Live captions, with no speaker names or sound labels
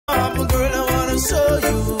show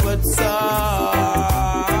you what's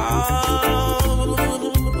up.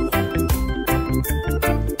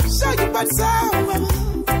 Show you what's up.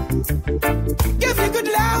 Give you good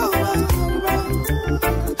love.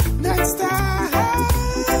 Next time.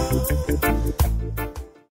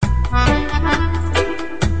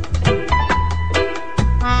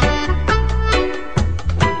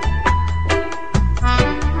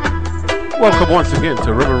 Welcome once again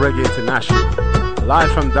to River Reggae International,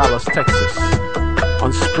 live from Dallas, Texas,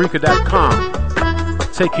 on Spreaker.com,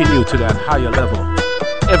 taking you to that higher level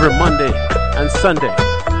every Monday and Sunday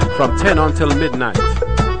from 10 until midnight,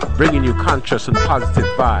 bringing you conscious and positive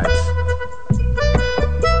vibes,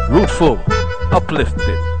 rootful,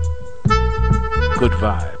 uplifting, good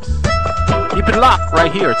vibes. Keep it locked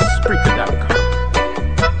right here at Spreaker.com.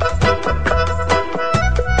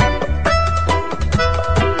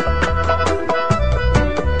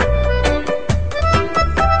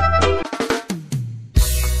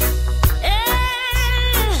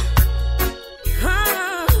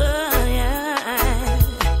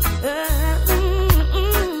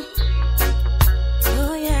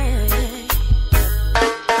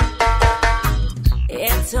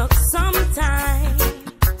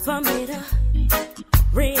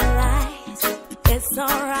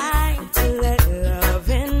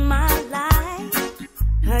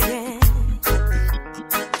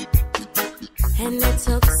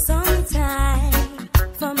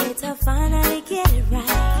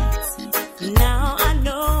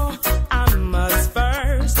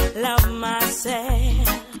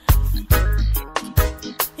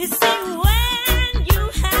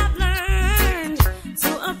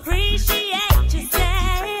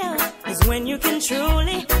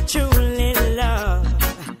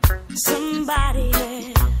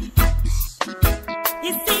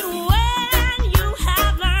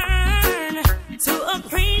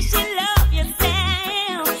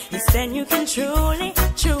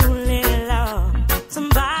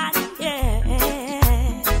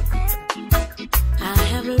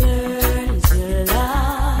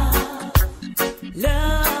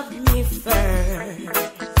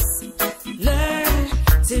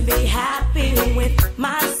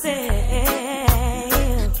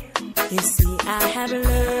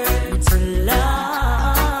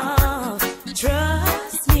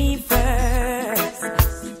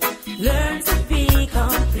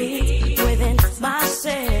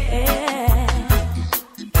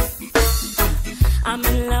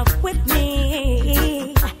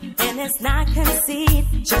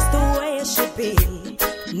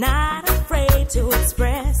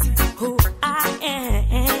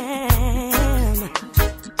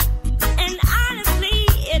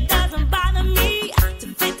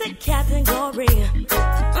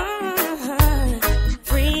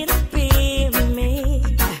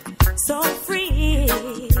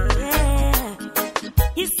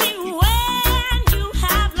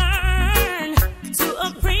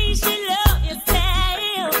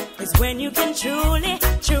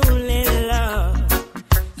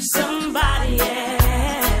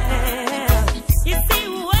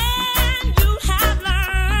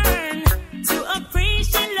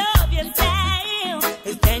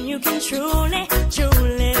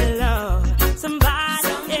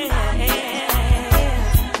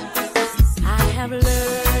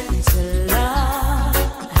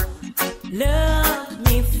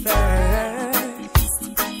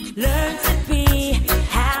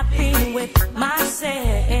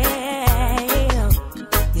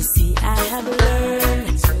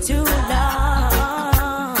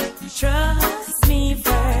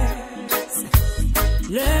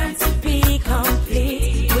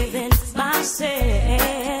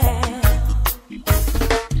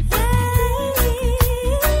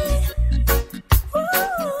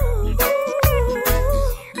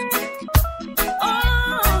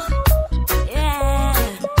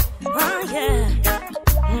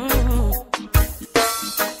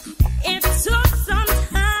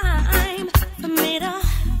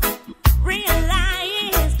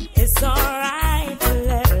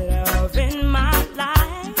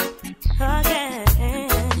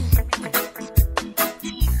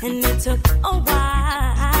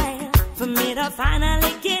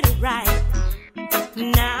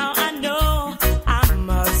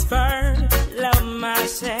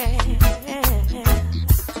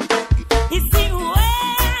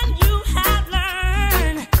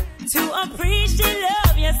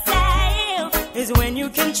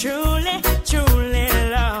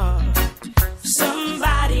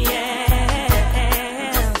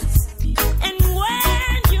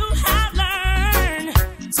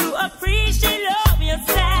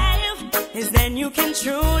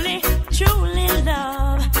 truly, truly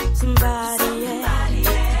love somebody else.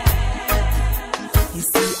 You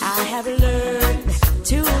see, I have learned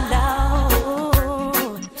to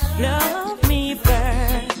love me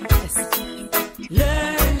first.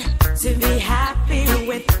 Learn to be happy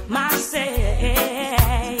with myself.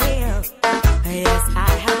 Yes, I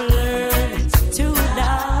have learned to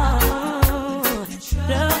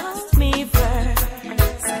love me first.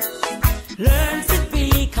 Learn to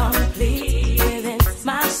be complete within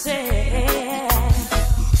myself.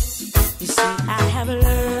 You see, I have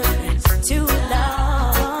learned to love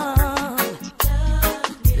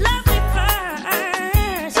me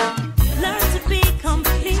first. Learn to be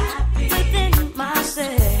complete within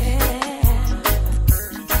myself.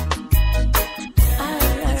 I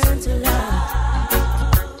learned to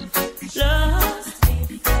love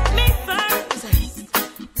me first.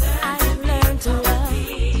 I learned to love.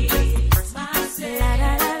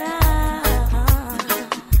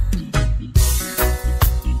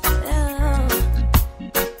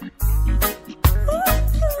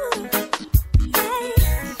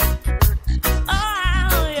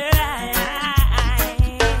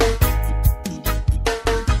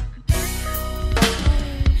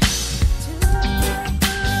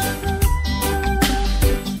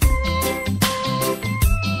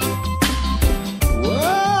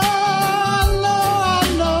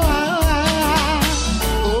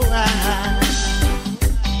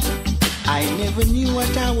 I never knew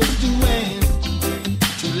what I was doing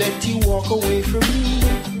to let you walk away from me.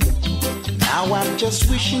 Now I'm just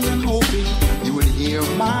wishing and hoping you would hear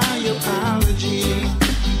my apology.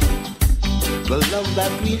 The love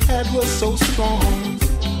that we had was so strong.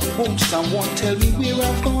 Won't someone tell me where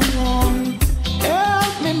I've gone wrong?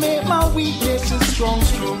 Help me make my weaknesses strong.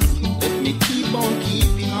 Let me keep on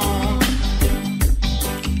keeping on.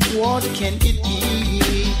 What can it be?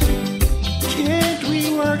 Can't we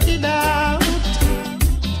work it out?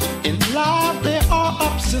 In life there are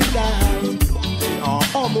ups and downs. There are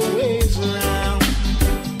other ways around.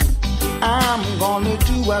 I'm gonna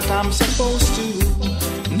do what I'm supposed to.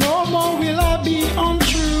 No more will I be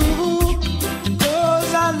untrue.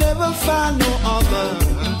 'Cause I'll never find no other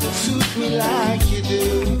suit me like you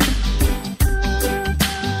do.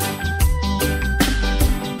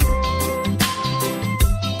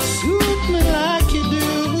 Suit me like you do.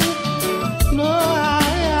 No,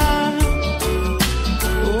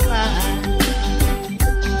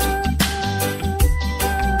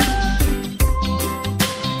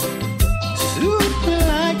 suit me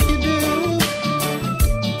like you do.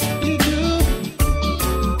 You do.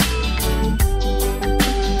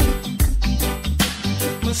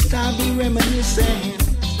 Must I be reminiscing,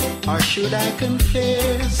 or should I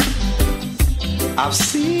confess? I've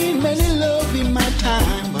seen many love in my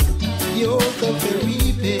time, but you're the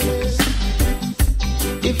very best.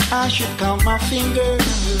 If I should count my fingers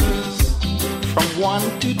from 1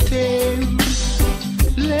 to 10,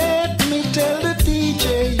 let me tell the DJ,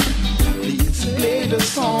 please play the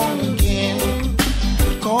song again.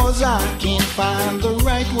 'Cause I can't find the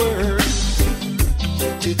right words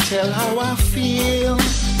to tell how I feel.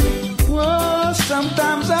 Well,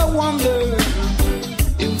 sometimes I wonder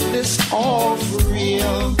if this all for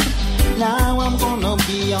real. Now I'm gonna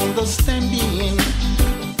be understanding.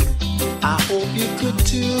 I hope you could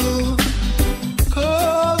too.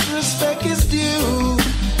 'Cause respect is due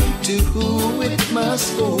to who it must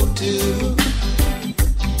go to.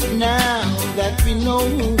 Now that we know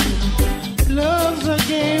love's a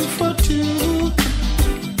game for two,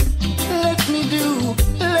 let me do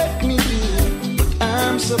what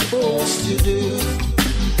I'm supposed to do.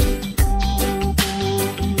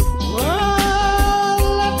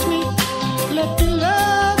 Let me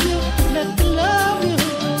love you, let me love you,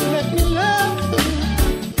 let me love you.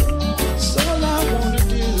 That's all I wanna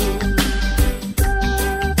do.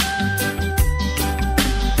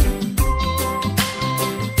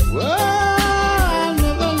 I'll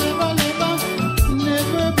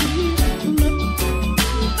never be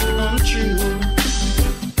untrue.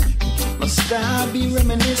 Must I be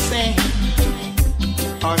reminiscing,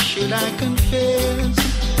 or should I confess?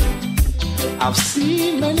 I've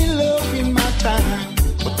seen many love in my time,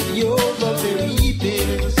 but you're the very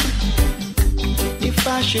best. If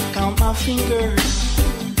I should count my fingers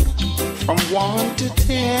from 1 to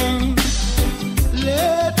 10,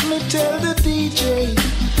 let me tell the DJ,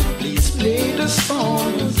 please play the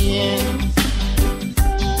song again.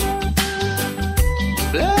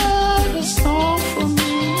 Play the song for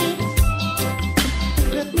me.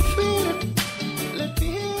 Let me feel it. Let me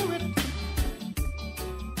hear it.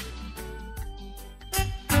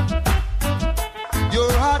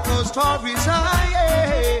 Your heart knows stories,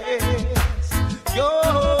 yes. Your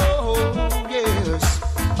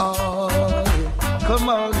Come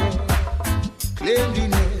on in.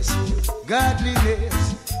 Cleanliness,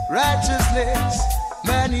 godliness, righteousness,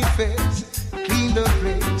 manifest, clean the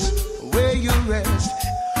place where you rest.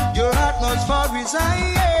 Your atmosphere is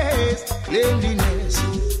highest. Cleanliness,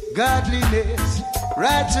 godliness,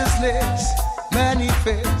 righteousness,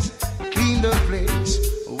 manifest, clean the place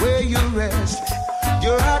where you rest.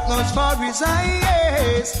 Your atmosphere is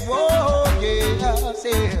highest. Whoa, yeah,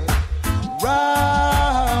 say rise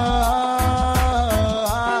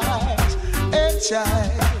and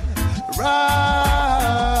shine. Rise,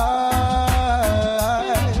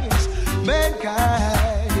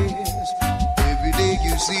 mankind is. Every day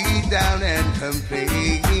you sit down and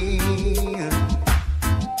complain,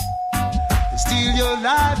 still your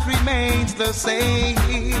life remains the same.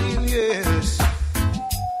 Yes,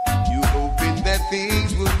 you hoping that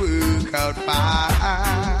things will work out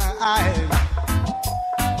fine,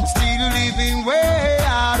 still living way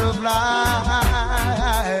out of line.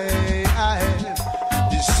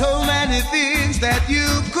 There's so many things that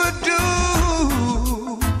you could do.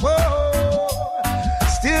 Whoa.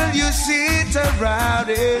 Still you sit around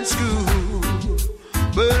in school.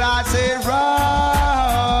 But I said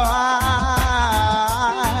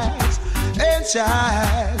rise and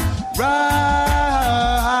shine. Rise,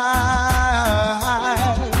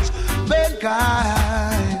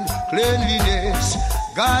 mankind. Cleanliness,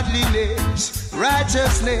 godliness,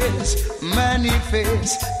 righteousness,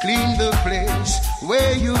 manifest, clean the place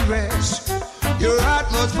where you rest. Your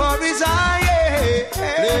atmosphere is high.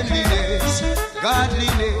 Cleanliness,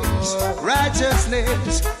 godliness,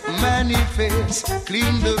 righteousness, manifest,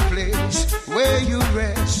 clean the place where you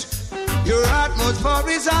rest. Your atmosphere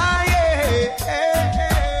is high.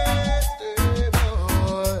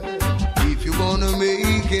 If you wanna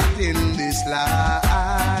make it in this life,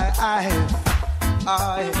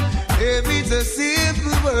 if it's a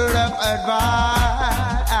simple word of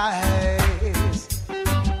advice,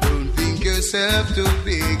 don't think yourself too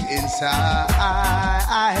big inside.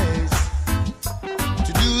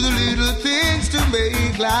 To do the little things to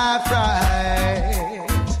make life right,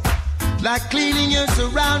 like cleaning your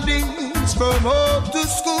surroundings from home to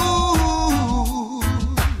school,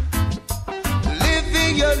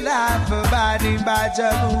 living your life abiding by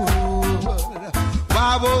Jah rule.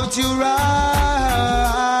 Why won't you rise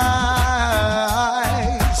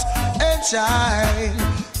and shine?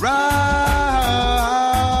 Rise,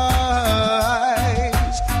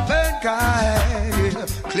 mankind.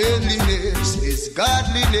 Cleanliness is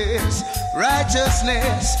godliness,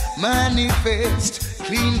 righteousness, manifest,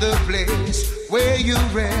 clean the place where you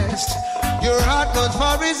rest. Your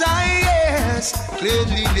atmosphere is highest.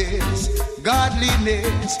 Cleanliness,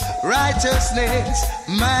 godliness, righteousness,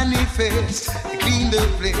 manifest, clean the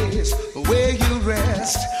place where you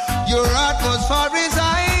rest. Your atmosphere is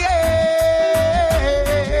highest.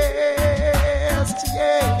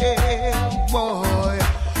 Yeah, boy.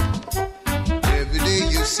 Every day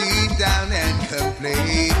you sit down and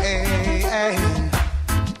complain,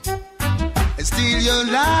 and still your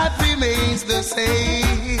life remains the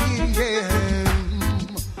same. Yeah.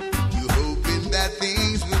 You hoping that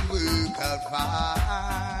things will work out fine.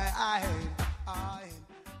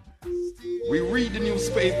 We read the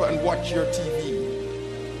newspaper and watch your TV.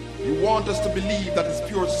 You want us to believe that it's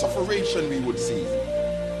pure sufferation we would see.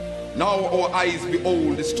 Now our eyes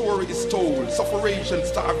behold, the story is told, sufferation,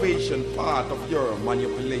 starvation, part of your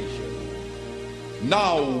manipulation.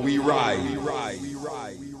 Now we rise.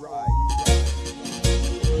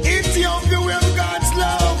 Ethiopia, we have God's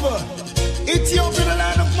love. Ethiopia, the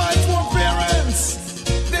land of my foreparents.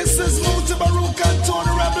 This is Muta Baruch and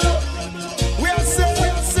Tony Rebel. We are saying,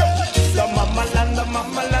 the mama land, the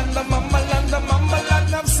mama land, the mama land, the mama land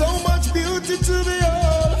have so much beauty to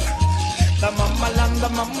behold. The mama land, the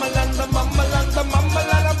mama land, the mama land, the mama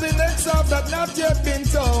land of the next of that not yet been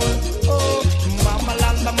told. Oh, mama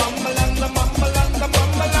land, the mama land, the mama land, the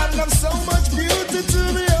mama land have so much beauty to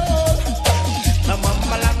behold. The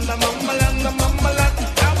mama land, the mama land, the mama land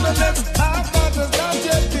of the next half that has not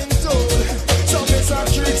yet been told. So Mr.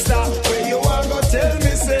 Trickster, where you are go tell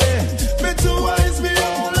me say, me too wise, me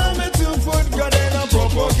all and me too foot, God in a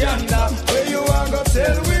propaganda. Where you are go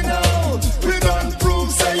tell me